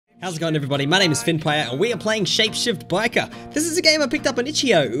How's it going, everybody? My name is Fynnpire and we are playing Shapeshift Biker. This is a game I picked up on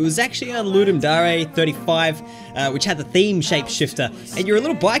itch.io. It was actually on Ludum Dare 35, which had the theme Shapeshifter. And you're a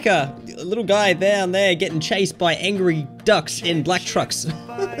little biker, a little guy down there getting chased by angry ducks in black trucks.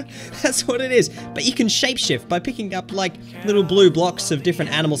 That's what it is. But you can shapeshift by picking up like little blue blocks of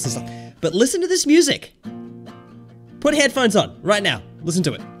different animals and stuff. But listen to this music. Put headphones on right now. Listen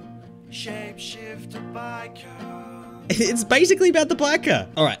to it. Shapeshifter Biker. It's basically about the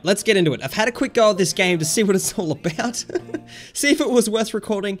biker. Alright, let's get into it. I've had a quick go at this game to see what it's all about. See if it was worth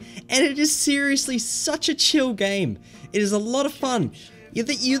recording. And it is seriously such a chill game. It is a lot of fun. You're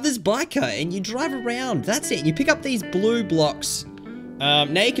this biker and you drive around. That's it. You pick up these blue blocks. Now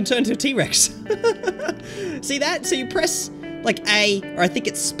you can turn into a T-Rex. See that? So you press like A, or I think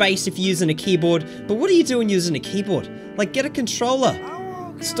it's space if you're using a keyboard. But what are you doing using a keyboard? Like, get a controller.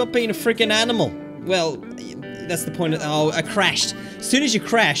 Stop being a freaking animal. Well, that's the point of— oh, I crashed. As soon as you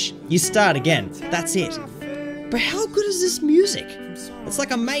crash, you start again. That's it. But how good is this music? It's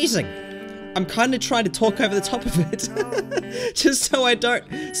like amazing. I'm kind of trying to talk over the top of it. Just so I don't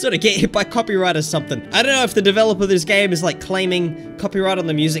sort of get hit by copyright or something. I don't know if the developer of this game is like claiming copyright on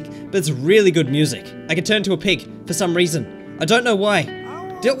the music, but it's really good music. I can turn to a pig for some reason. I don't know why.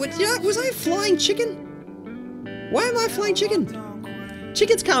 Was I a flying chicken? Why am I a flying chicken?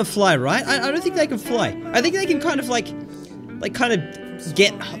 Chickens can't fly, right? I don't think they can fly. I think they can kind of kind of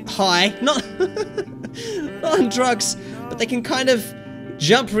get high. Not on drugs, but they can kind of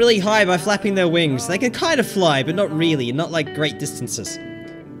jump really high by flapping their wings. They can kind of fly, but not really, not like great distances.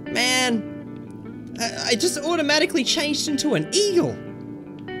 Man, I just automatically changed into an eagle.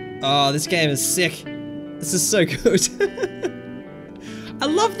 Oh, this game is sick. This is so good. I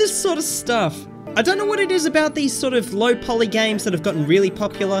love this sort of stuff. I don't know what it is about these sort of low poly games that have gotten really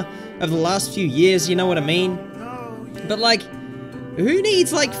popular over the last few years, you know what I mean? But like, who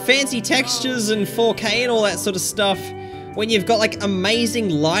needs like fancy textures and 4K and all that sort of stuff when you've got like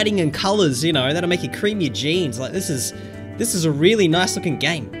amazing lighting and colors, you know, that'll make you cream your jeans? Like, this is a really nice looking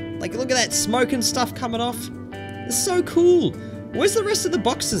game. Like, look at that smoke and stuff coming off. It's so cool. Where's the rest of the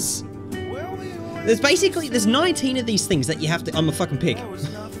boxes? There's 19 of these things that you have to— I'm a fucking pig.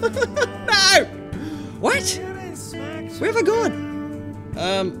 No! What? Where have I gone?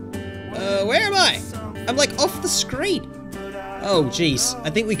 Where am I? I'm like off the screen. Oh, jeez.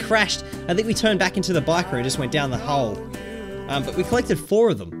 I think we crashed. I think we turned back into the biker and just went down the hole. But we collected 4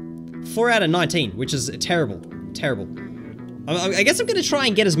 of them. 4 out of 19, which is terrible. Terrible. I guess I'm going to try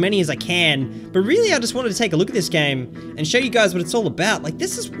and get as many as I can, but really I just wanted to take a look at this game and show you guys what it's all about. Like,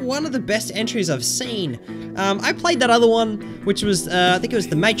 this is one of the best entries I've seen. I played that other one, which was, I think it was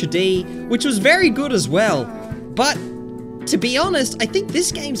the Maitre D, which was very good as well. But, to be honest, I think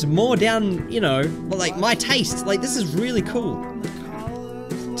this game's more down, you know, like my taste. Like, this is really cool.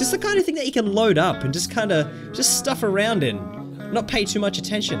 Just the kind of thing that you can load up and just kind of, just stuff around in. Not pay too much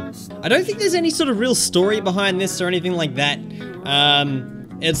attention. I don't think there's any sort of real story behind this or anything like that.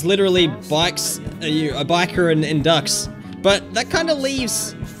 It's literally bikes, a biker and ducks. But that kind of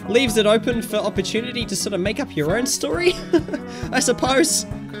leaves it open for opportunity to sort of make up your own story, I suppose.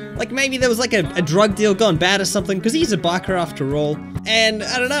 Like, maybe there was like a drug deal gone bad or something, because he's a biker after all. And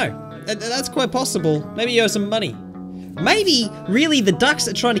I don't know, that's quite possible. Maybe you owe some money. Maybe, really, the ducks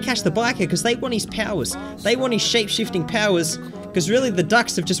are trying to catch the biker because they want his powers. They want his shape-shifting powers, because really the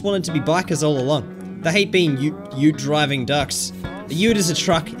ducks have just wanted to be bikers all along. They hate being ute-driving ducks. A ute is a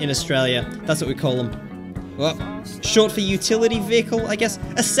truck in Australia. That's what we call them. Well, short for utility vehicle, I guess.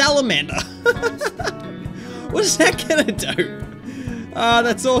 A salamander. What is that gonna do? Ah,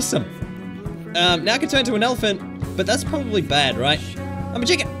 that's awesome. Now I can turn to an elephant, but that's probably bad, right? I'm a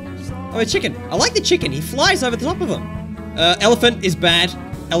chicken. I'm a chicken. I like the chicken. He flies over the top of him. Elephant is bad.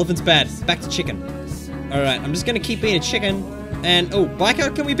 Elephant's bad. Back to chicken. Alright, I'm just gonna keep being a chicken. And, oh,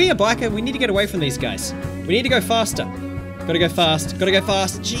 biker, can we be a biker? We need to get away from these guys. We need to go faster. Gotta go fast. Gotta go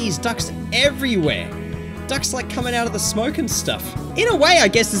fast. Jeez, ducks everywhere. Ducks like coming out of the smoke and stuff. In a way, I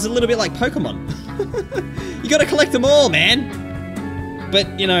guess, it's a little bit like Pokemon. You gotta collect them all, man.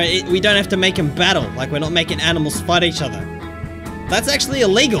 But, you know, we don't have to make them battle. Like, we're not making animals fight each other. That's actually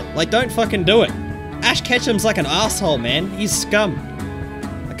illegal. Like, don't fucking do it. Ash Ketchum's like an asshole, man. He's scum.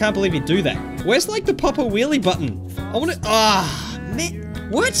 I can't believe you do that. Where's like the pop a wheelie button? I wanna— ah, man.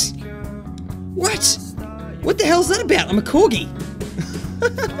 What? What? What the hell's that about? I'm a corgi.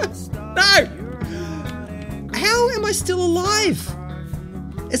 No! How am I still alive?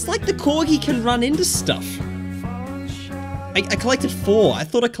 It's like the corgi can run into stuff. I collected 4. I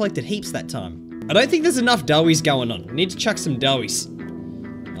thought I collected heaps that time. I don't think there's enough doughies going on. I need to chuck some doughies.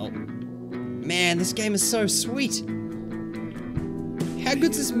 Oh. Man, this game is so sweet. How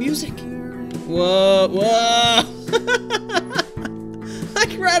good's this music? Whoa, whoa.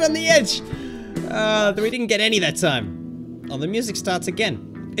 Like right on the edge. We didn't get any that time. Oh, the music starts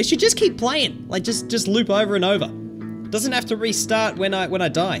again. It should just keep playing. Like just loop over and over. Doesn't have to restart when I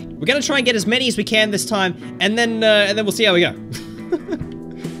die. We're gonna try and get as many as we can this time, and then we'll see how we go.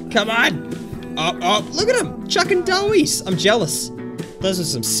 Come on! Oh, look at him! Chucking doughies! I'm jealous. Those are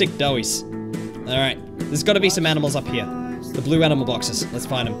some sick doughies. Alright, there's gotta be some animals up here. The blue animal boxes. Let's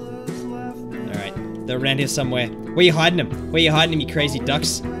find them. Alright, they're around here somewhere. Where you hiding them? Where you hiding them, you crazy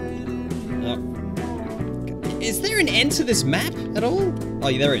ducks? Oh. Is there an end to this map at all? Oh,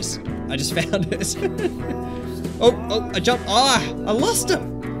 yeah, there is. I just found it. Oh, I jumped. Ah, I lost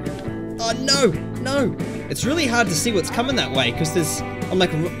him. Oh, no. It's really hard to see what's coming that way because I'm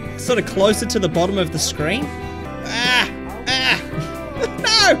like sort of closer to the bottom of the screen.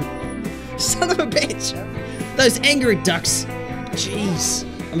 No! Son of a bitch. Those angry ducks. Jeez.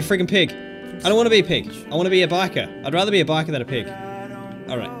 I'm a freaking pig. I don't want to be a pig. I want to be a biker. I'd rather be a biker than a pig.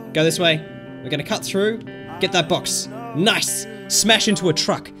 Alright, go this way. We're going to cut through. Get that box. Nice. Smash into a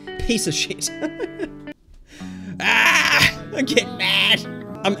truck. Piece of shit. I'm getting mad.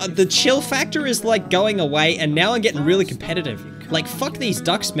 The chill factor is like going away, and now I'm getting really competitive. Like, fuck these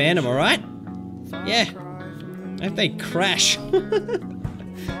ducks, man. Am I right? Yeah. I hope they crash. I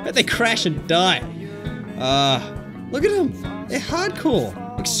hope they crash and die. Look at them. They're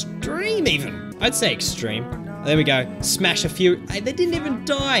hardcore. Extreme, even. I'd say extreme. There we go. Smash a few. They didn't even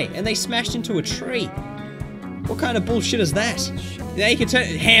die, and they smashed into a tree. What kind of bullshit is that? Now you can turn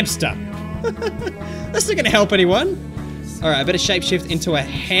hamster. That's not gonna help anyone. Alright, I better shapeshift into a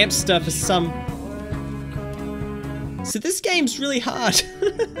hamster for some... So this game's really hard.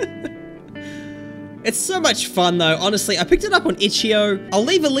 It's so much fun though, honestly. I picked it up on itch.io. I'll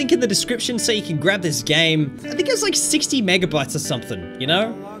leave a link in the description so you can grab this game. I think it's like 60 megabytes or something, you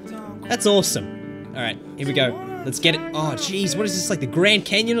know? That's awesome. Alright, here we go. Let's get it. Oh jeez, what is this, like the Grand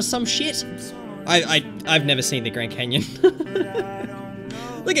Canyon or some shit? I've never seen the Grand Canyon.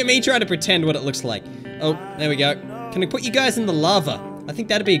 Look at me trying to pretend what it looks like. Oh, there we go. Can I put you guys in the lava? I think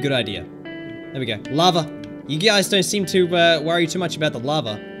that'd be a good idea. There we go. Lava. You guys don't seem to worry too much about the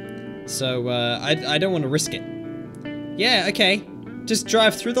lava. So, I don't want to risk it. Yeah, okay. Just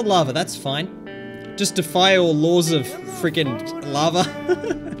drive through the lava, that's fine. Just defy all laws of freaking lava.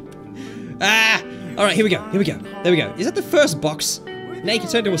 Alright, here we go. There we go. Is that the first box? Now you can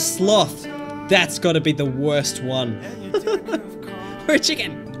turn to a sloth. That's gotta be the worst one. We're a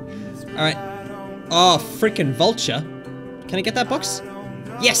chicken. Alright. Oh, freaking vulture. Can I get that box?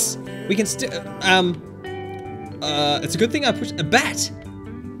 Yes! We can still... it's a good thing I pushed... A bat!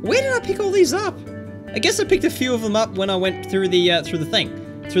 Where did I pick all these up? I guess I picked a few of them up when I went through the thing.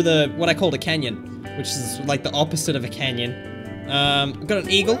 Through the... what I called a canyon. Which is like the opposite of a canyon. We've got an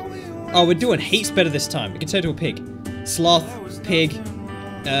eagle. Oh, we're doing heaps better this time. We can turn to a pig. Sloth. Pig.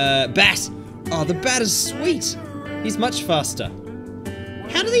 Bat. Oh, the bat is sweet. He's much faster.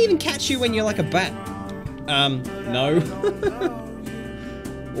 How do they even catch you when you're like a bat? No.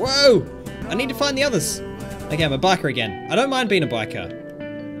 Whoa! I need to find the others. Okay, I'm a biker again. I don't mind being a biker.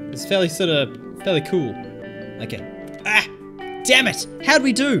 It's fairly cool. Okay. Ah! Damn it! How'd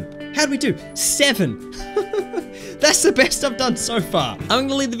we do? 7! That's the best I've done so far. I'm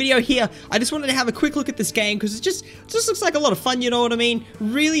gonna leave the video here. I just wanted to have a quick look at this game because it just looks like a lot of fun, you know what I mean?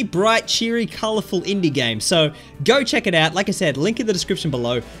 Really bright, cheery, colorful indie game. So go check it out. Like I said, link in the description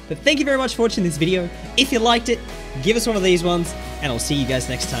below. But thank you very much for watching this video. If you liked it, give us one of these ones, and I'll see you guys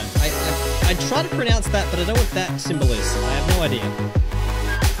next time. I try to pronounce that, but I don't know what that symbol is. I have no idea.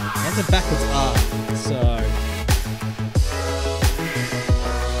 That's a backwards R, so...